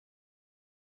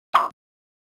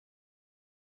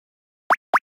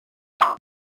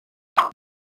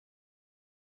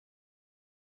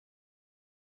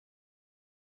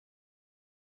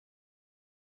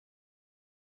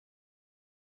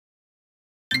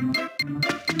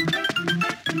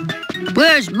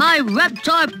Where's my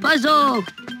Reptar puzzle?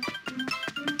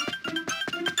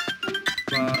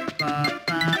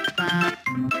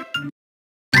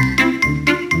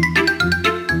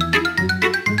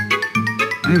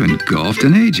 I haven't golfed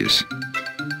in ages.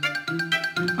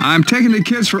 I'm taking the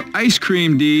kids for ice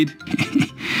cream, Deed.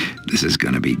 This is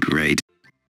gonna be great.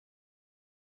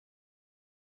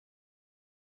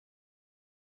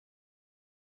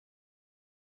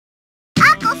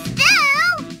 Uncle Stu!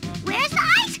 Where's the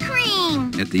ice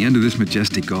cream? At the end of this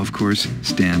majestic golf course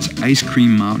stands Ice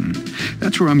Cream Mountain.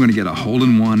 That's where I'm gonna get a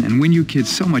hole-in-one and win you kids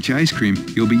so much ice cream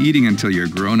you'll be eating until you're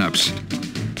grown-ups.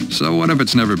 So what if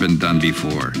it's never been done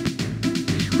before?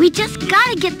 We just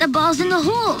gotta get the balls in the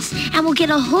holes, and we'll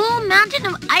get a whole mountain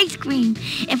of ice cream.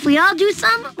 If we all do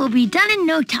some, we'll be done in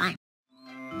no time.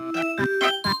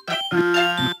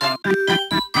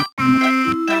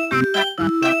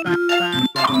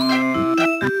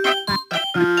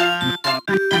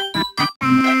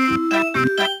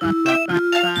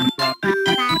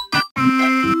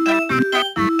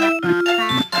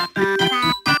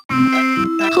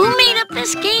 Who made up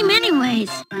this game anyways?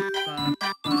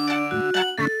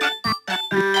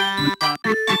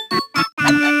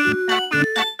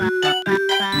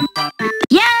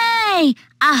 Yay!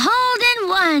 A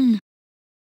hole-in-one!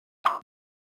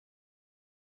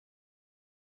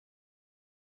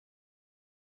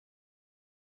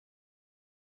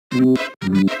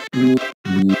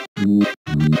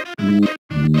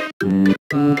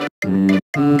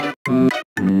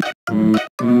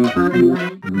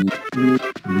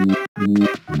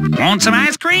 Want some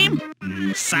ice cream?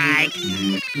 Psych.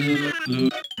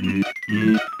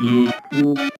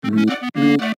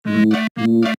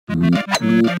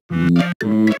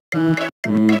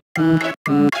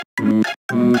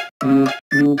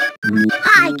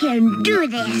 I can do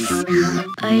this.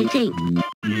 I think.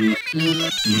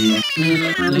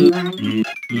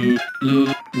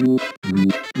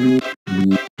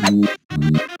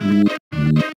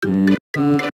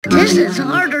 This is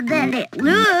harder than it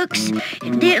looks,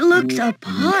 and it looks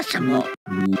impossible.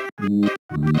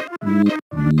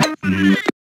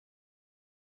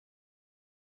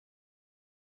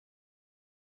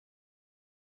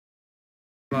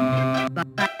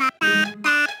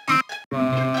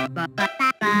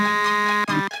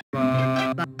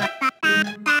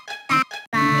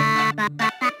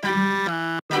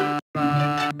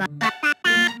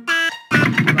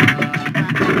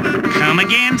 Come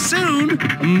again soon.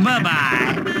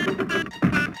 Bye-bye.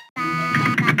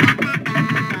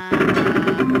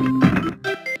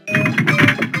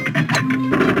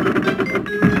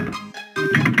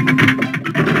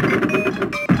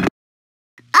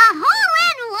 A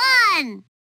hole-in-one!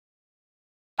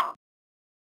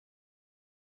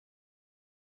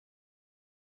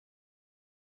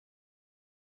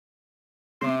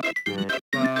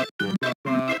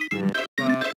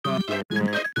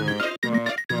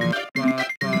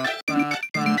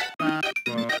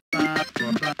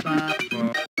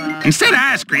 Instead of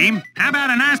ice cream, how about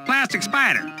a nice plastic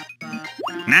spider?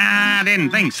 Nah, I didn't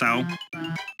think so.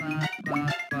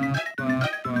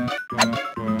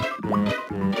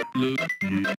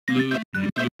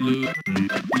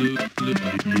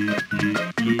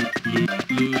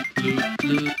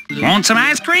 Want some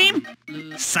ice cream?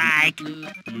 Psych.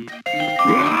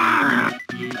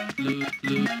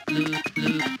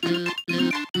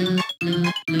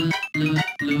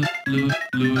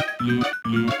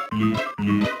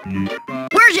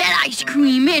 Where's that ice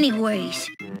cream anyways?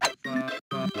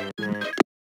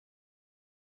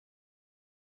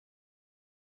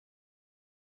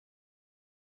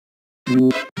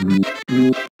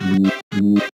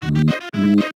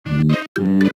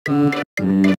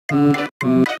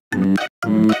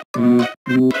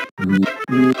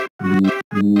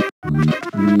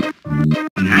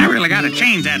 I really gotta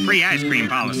change that free ice cream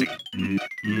policy.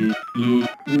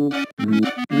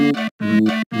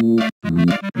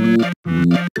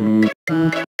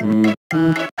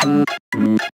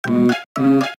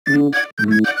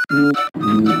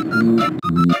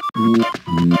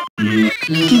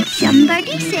 Did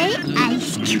somebody say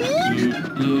ice cream?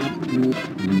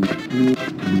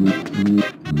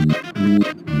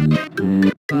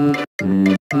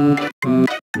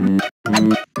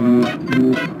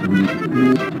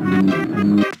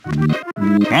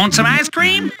 Want some ice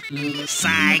cream?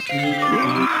 Psych.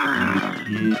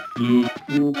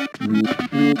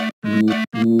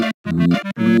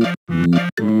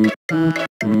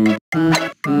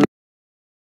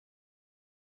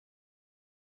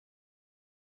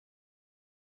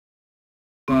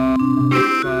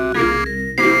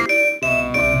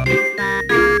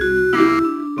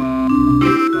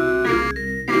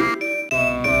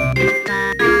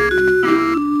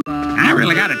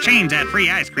 change that free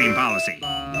ice cream policy.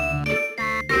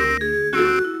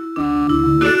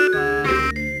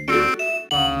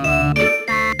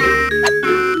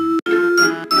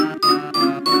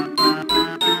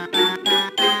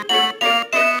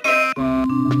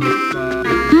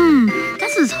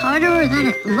 This is harder than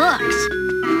it looks.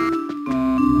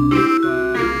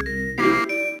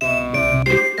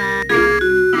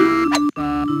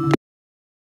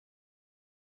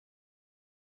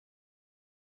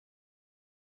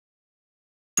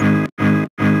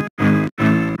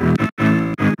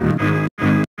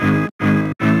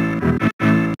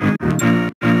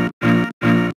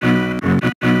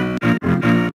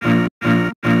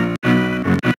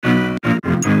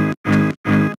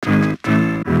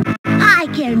 I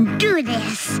can do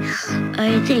this.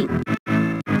 I think.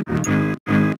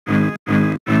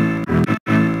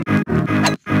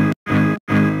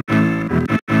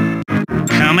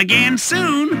 Come again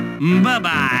soon.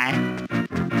 Bye-bye.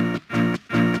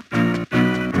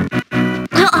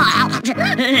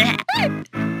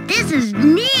 This is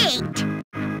neat.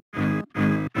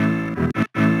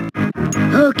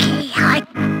 Okay,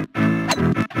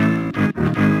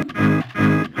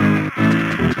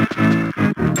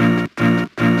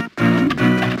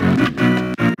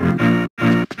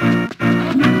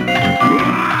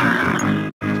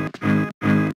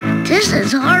 This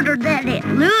is harder than it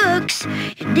looks.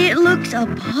 It looks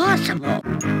impossible.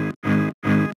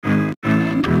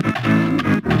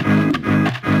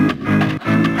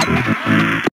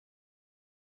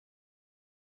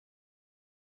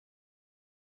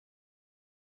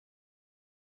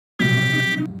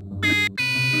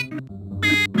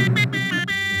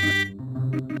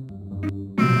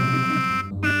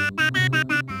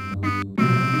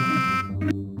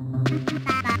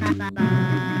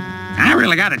 I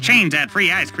really gotta change that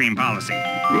free ice cream policy.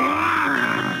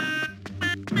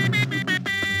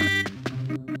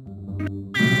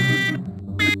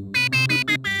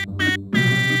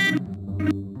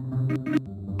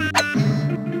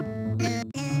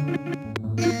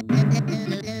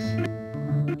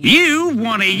 You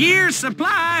want a year's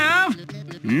supply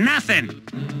of nothing.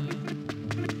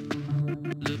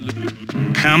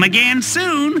 Come again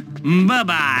soon.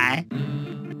 Bye-bye.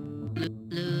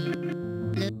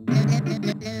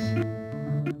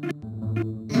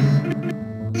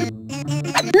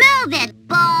 Move it,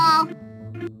 ball.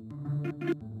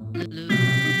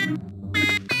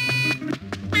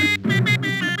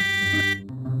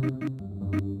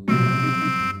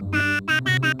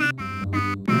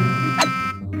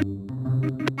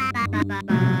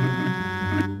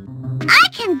 I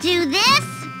can do this.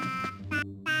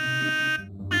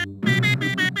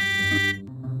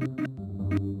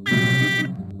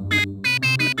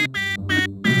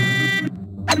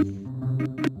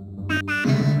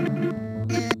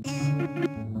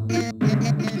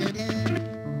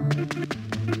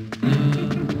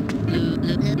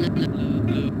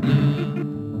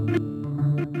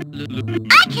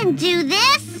 I can do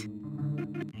this.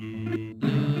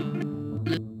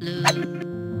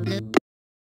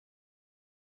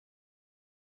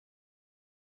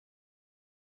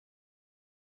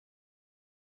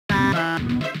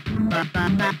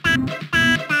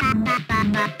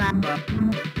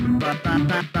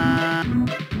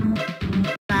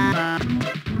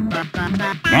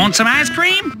 Want some ice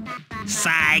cream?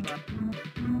 Psych.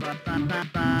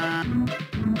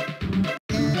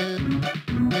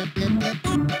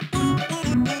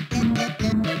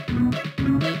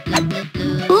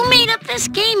 Who made up this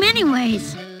game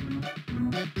anyways?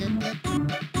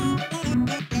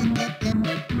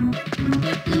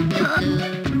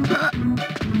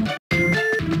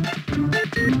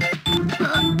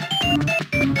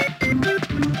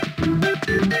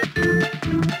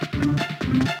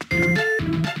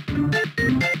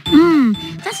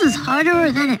 This is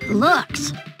harder than it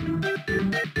looks.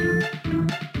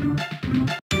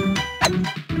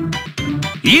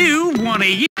 You want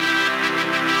a...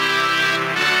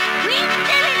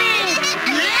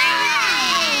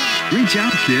 Reach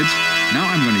out, kids. Now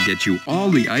I'm going to get you all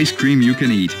the ice cream you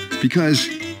can eat because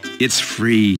it's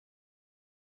free.